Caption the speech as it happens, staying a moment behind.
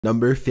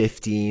Number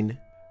 15.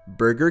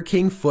 Burger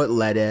King foot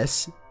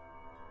lettuce.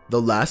 The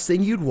last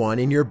thing you'd want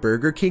in your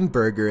Burger King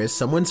burger is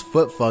someone's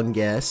foot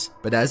fungus,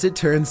 but as it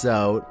turns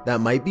out, that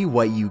might be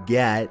what you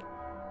get.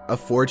 A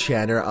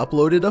 4chaner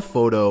uploaded a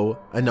photo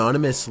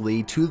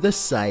anonymously to the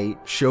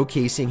site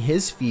showcasing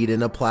his feet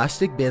in a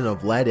plastic bin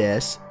of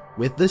lettuce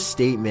with the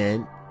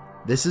statement,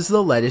 "This is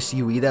the lettuce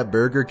you eat at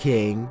Burger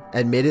King."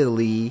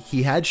 Admittedly,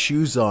 he had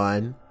shoes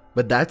on,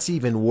 but that's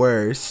even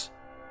worse.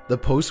 The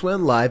post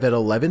went live at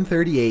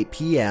 11:38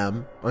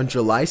 p.m. on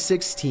July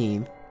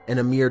 16th, and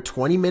a mere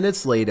 20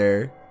 minutes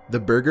later, the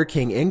Burger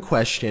King in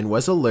question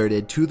was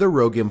alerted to the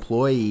rogue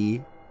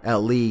employee.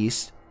 At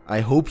least, I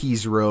hope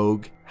he's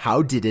rogue.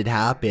 How did it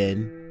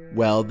happen?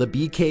 Well, the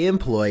BK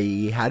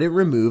employee hadn't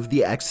removed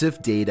the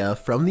EXIF data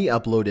from the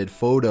uploaded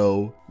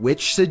photo,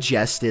 which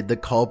suggested the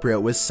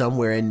culprit was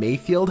somewhere in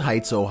Mayfield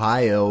Heights,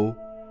 Ohio.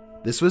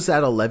 This was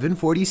at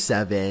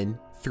 11:47.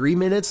 3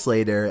 minutes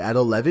later, at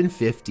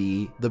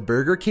 11:50, the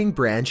Burger King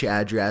branch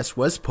address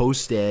was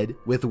posted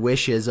with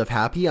wishes of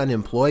happy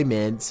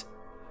unemployment.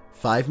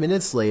 5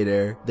 minutes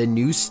later, the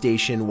news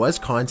station was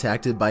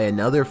contacted by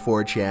another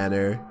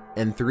 4chaner,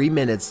 and 3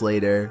 minutes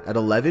later, at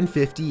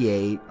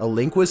 11:58, a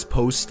link was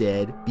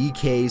posted,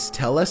 BK's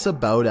Tell Us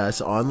About Us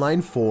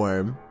online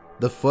form.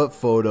 The foot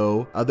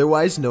photo,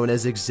 otherwise known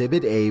as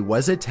Exhibit A,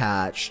 was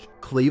attached.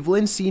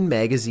 Cleveland Scene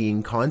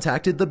magazine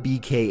contacted the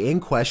BK in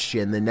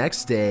question the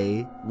next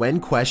day. When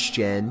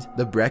questioned,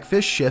 the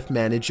breakfast shift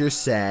manager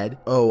said,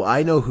 "Oh,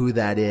 I know who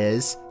that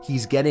is.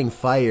 He's getting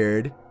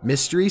fired."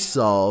 Mystery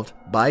solved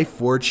by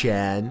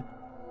 4chan.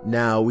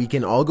 Now we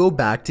can all go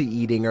back to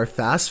eating our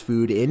fast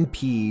food in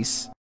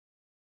peace.